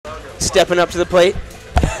stepping up to the plate.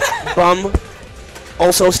 Bum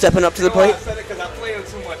also stepping up to the plate.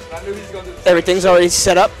 Everything's already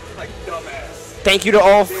set up. Thank you to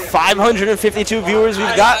all 552 viewers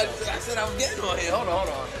we've got. I said I was getting on here. Hold on.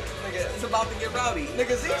 Nigga, it's about to get rowdy.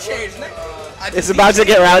 Nigga, Z change, nigga. It's about to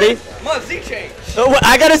get rowdy? Z change. Oh,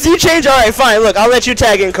 I got a Z change? Alright, fine. Look, I'll let you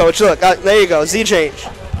tag in, coach. Look, there you go. Z change.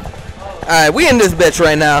 Alright, we in this bitch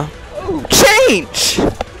right now. Ooh, change!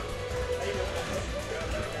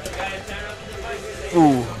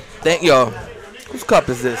 Ooh, thank yo. Whose cup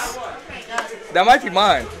is this? That might be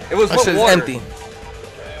mine. It was water. Empty.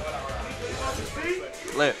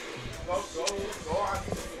 Lit.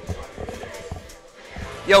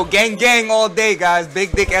 Yo, gang all day, guys.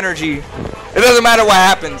 Big dick energy. It doesn't matter what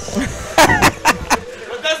happens.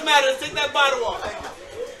 What does matter is take that bottle off.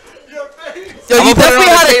 Yo, you definitely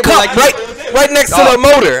had a cup like right next to the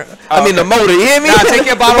motor. I mean the motor, you hear me? Nah, take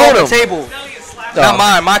your bottle off the table. Not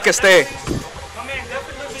mine. Mine can stay. My man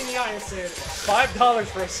definitely looked me in the eye and said $5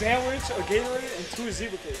 for a sandwich, a Gatorade, and 2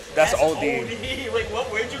 zebra cakes. That's OD. Wait, what?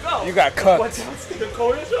 Where'd you go? You got cut. What's the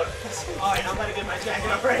corner shop? Alright, I'm about to get my jacket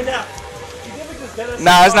up right now.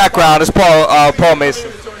 Nah, it's not Crown. It's Paul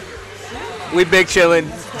Mason. We big chillin',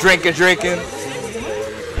 drinking.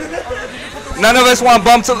 None of us want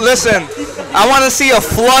Bum to listen. I want to see a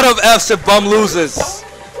flood of Fs if Bum loses.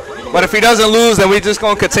 But if he doesn't lose, then we just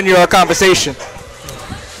gonna continue our conversation.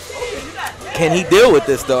 Can he deal with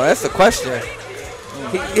this though? That's the question.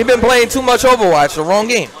 He been playing too much Overwatch, the wrong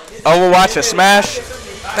game. Overwatch or Smash?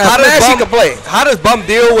 How does Bum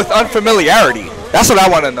deal with unfamiliarity? That's what I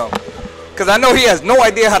want to know. Because I know he has no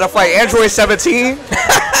idea how to fight Android 17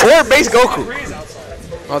 or base Goku.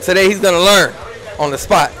 Well, today he's gonna learn on the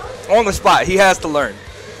spot. On the spot, he has to learn.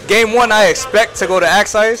 Game 1, I expect to go to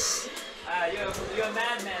Axeice. You're a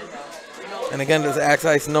madman, though. And again, does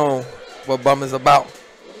Axeice know what Bum is about?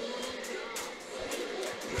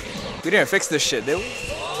 We didn't fix this shit, did we?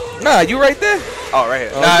 Nah, you right there. Oh, right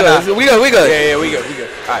here. Oh, nah. We good. Yeah, we good.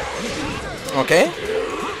 All right. Okay.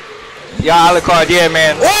 Yeah, Alucard, yeah,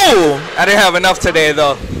 man. Oh! I didn't have enough today,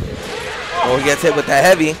 though. Oh, he gets hit with that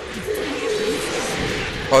heavy.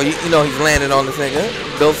 Oh, you know he's landing on this nigga.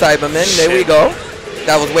 Bill Cyberman, there we go.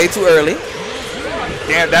 That was way too early.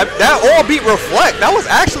 Damn, that all beat reflect. That was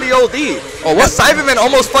actually OD. Oh, what? Cyberman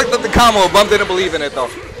almost fucked up the combo. Bum didn't believe in it, though.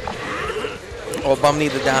 Oh, Bum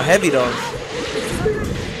needs it down heavy, though.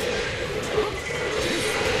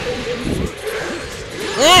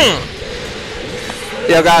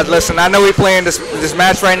 Yo, guys, listen. I know we playing this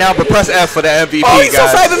match right now, but press F for the MVP, oh, you saw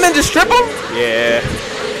guys. Cyberman just strip him? Yeah.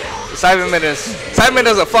 Cyberman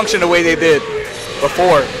doesn't function the way they did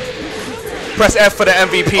before. Press F for the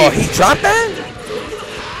MVP. Oh, he dropped that?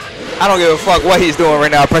 I don't give a fuck what he's doing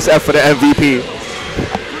right now. Press F for the MVP.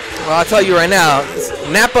 Well, I'll tell you right now,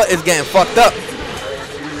 Nappa is getting fucked up.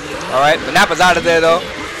 All right, the Nappa's out of there, though.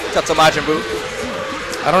 What's up, Majin Buu?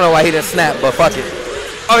 I don't know why he didn't snap, but fuck it.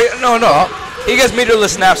 Oh, yeah, no. He gets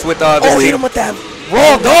meterless snaps with this he hit him with that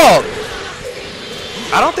raw dog.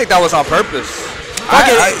 I don't think that was on purpose.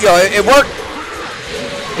 It worked.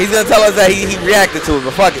 He's going to tell us that he reacted to it,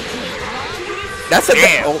 but fuck it. That's a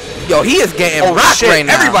damn. Yo, he is getting rocked shit. right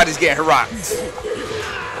now. Everybody's getting rocked.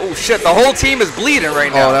 Oh, shit. The whole team is bleeding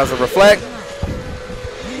right now. Oh, that was a reflect.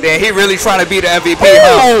 Yeah, he really trying to be the MVP.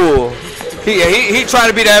 Oh! He trying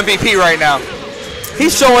to be the MVP right now.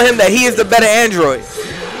 He's showing him that he is the better Android.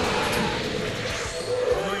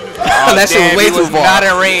 Oh, that shit was way too far. Not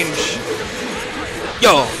in range.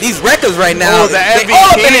 Yo, these records right now. Oh, the MVP.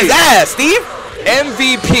 All up in his ass, Steve.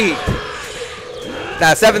 MVP.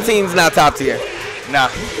 Nah, 17's not top tier. Nah.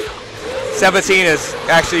 17 is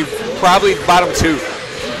actually probably bottom 2.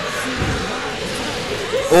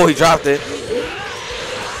 Oh, he dropped it.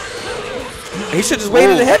 He should just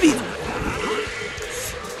waited the heavy.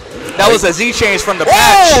 That was a Z change from the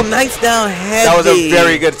patch. Oh, nice down heavy. That was a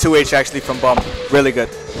very good 2H actually from Bum. Really good.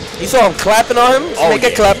 You saw him clapping on him? Oh, make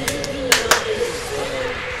a clap.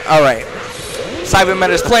 All right. Cyberman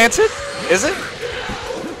is planted. Is it?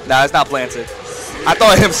 Nah, it's not planted. I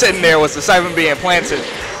thought him sitting there was the Cyberman being planted.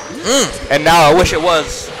 And now I wish it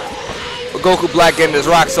was. Goku Black getting his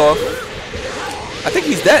rocks off. I think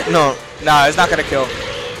he's dead. No. Nah, it's not going to kill.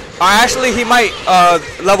 Actually, he might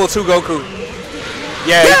level 2 Goku.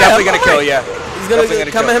 Yeah, he's definitely going to kill, yeah. He's going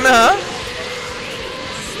to come at him, huh?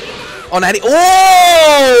 Oh,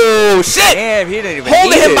 oh, shit! Damn, he didn't even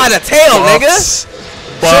holding him by the tail, nigga.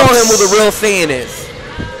 Showing him what the real thing is.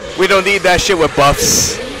 We don't need that shit with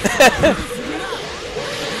buffs.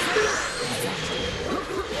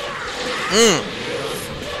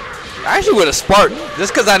 I actually would have sparked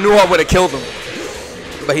just because I knew I would have killed him.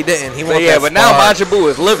 But he didn't. He but yeah, but now Majin Buu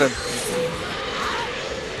is living.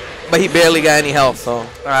 But he barely got any health, so. All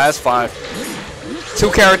right, that's fine. 2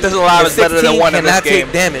 characters alive is better than 1 in this game. Cannot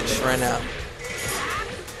take damage right now.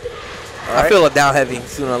 Right. I feel it down heavy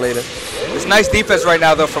sooner or later. It's nice defense right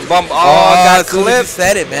now, though, from Bum. Oh, got clipped.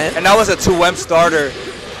 Said it, man. And that was a 2M starter.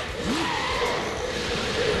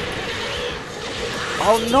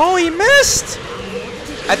 Oh, no, he missed.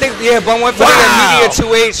 I think, yeah, Bum went for the immediate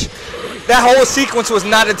 2H. That whole sequence was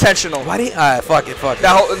not intentional. Why did he? Alright, fuck it.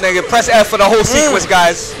 That whole nigga, press F for the whole sequence,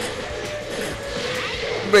 guys.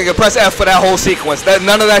 Nigga, press F for that whole sequence.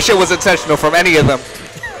 None of that shit was intentional from any of them.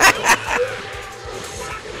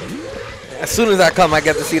 As soon as I come, I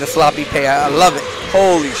get to see the sloppy pay. I love it.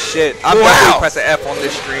 Holy shit. I'm definitely pressing F on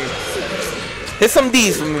this stream. Hit some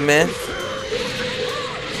D's for me, man.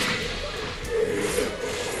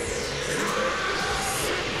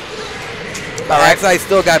 Alright, Axeice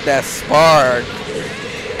still got that spark.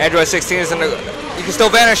 Android 16 is in the... You can still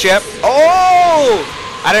vanish, yep. Oh!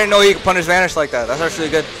 I didn't know you could punish vanish like that. That's actually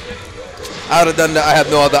good. I would have done that. I have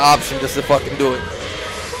no other option just to fucking do it.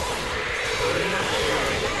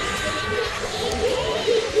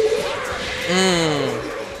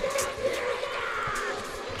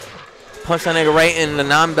 Punch that nigga right in the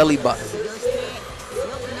non-belly button.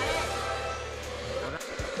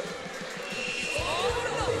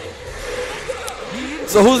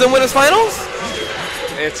 So who's in winners finals?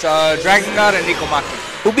 It's Dragon God and Nico Maki.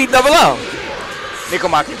 Who beat Double L? Nico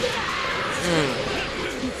Maki.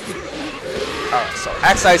 Alright, so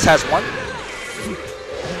Axeice has 1.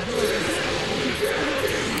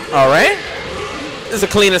 Alright. This is a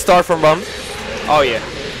cleaner start from Bum. Oh yeah,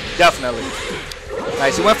 definitely.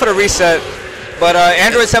 Nice, he went for the reset. But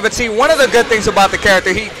Android 17, one of the good things about the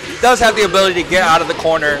character, he does have the ability to get out of the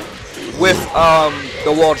corner with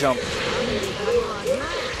the wall jump.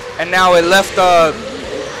 And now it left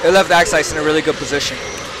Axeice in a really good position.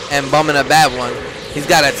 And Bum in a bad one. He's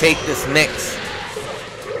got to take this mix.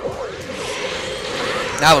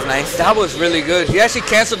 That was nice. That was really good. He actually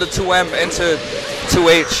canceled the 2M into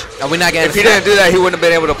 2H. And we're not getting. If he didn't do that, he wouldn't have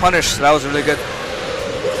been able to punish. So that was really good.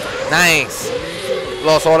 Nice.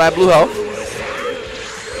 Lost all that blue health.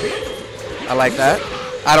 I like that.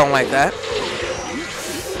 I don't like that.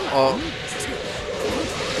 Oh.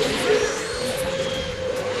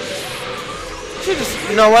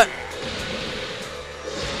 You know what?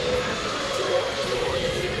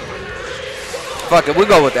 Fuck it, we'll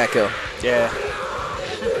go with that kill. Yeah.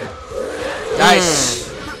 Nice.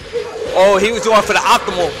 Oh, he was going for the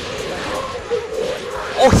optimal.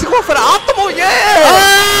 Oh, he's going for the optimal?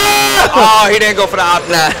 Yeah! Oh, he didn't go for the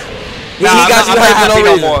optimal. Nah, he got you hyped for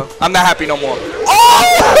no reason. I'm not happy no more. Oh!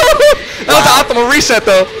 That was the optimal reset,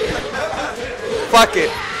 though. Fuck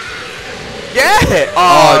it. Yeah!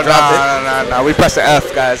 Oh, dropped it. Nah. We press the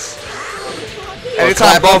F, guys.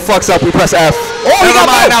 Anytime Bum fucks up, we press F. Oh, he got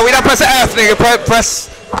mine now. We not press F, nigga. Press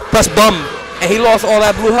Bum. And he lost all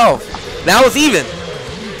that blue health. Now it's even.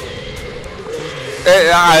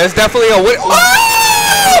 It's definitely a win.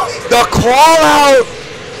 Oh! The call out.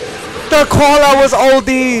 The call out was OD.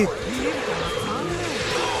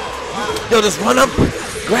 Yo, just run up,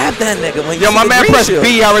 grab that nigga. When you Yo, my man press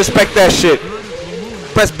B. I respect that shit.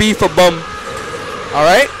 Press B for Bum. All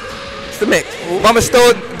right. It's the mix. Bum is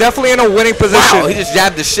still definitely in a winning position. Wow, he just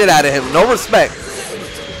jabbed the shit out of him. No respect.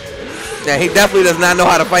 Yeah, he definitely does not know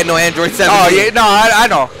how to fight no Android 17. Oh, yeah, no, I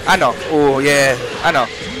know. Oh, yeah. I know.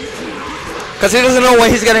 Because he doesn't know when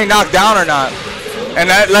he's getting knocked down or not. And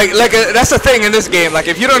that, that's the thing in this game. Like,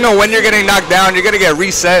 if you don't know when you're getting knocked down, you're going to get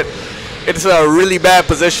reset. It's a really bad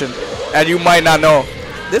position. And you might not know.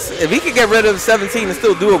 If he could get rid of 17, it's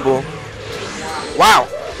still doable. Wow.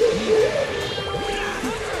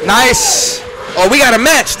 Nice. Oh, we got a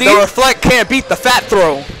match, dude. The reflect can't beat the fat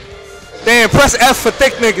throw. Damn, press F for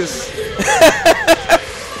thick niggas.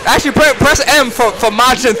 Actually, press M for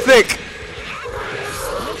Majin thick.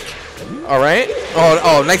 All right.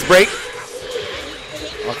 Oh, nice break.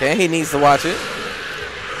 Okay, he needs to watch it.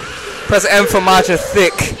 Press M for Majin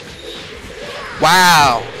thick.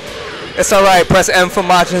 Wow. It's all right. Press M for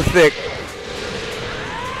Majin thick.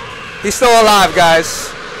 He's still alive,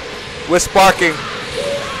 guys. We're sparking.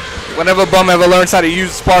 Whenever Bum ever learns how to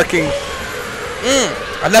use sparking.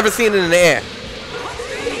 I've never seen it in the air.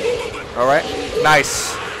 All right.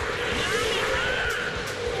 Nice.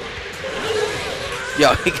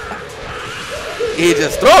 Yo, he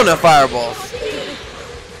just throwing the fireballs.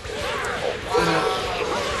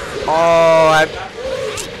 Oh,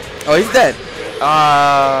 he's dead.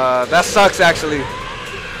 That sucks, actually.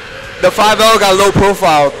 The 5L got low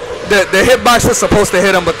profile. The hitbox was supposed to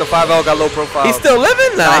hit him, but the 5L got low profile. He's still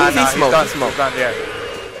living? Nah, he's done, yeah.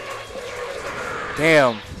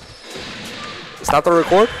 Damn. Stop the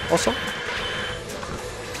record also.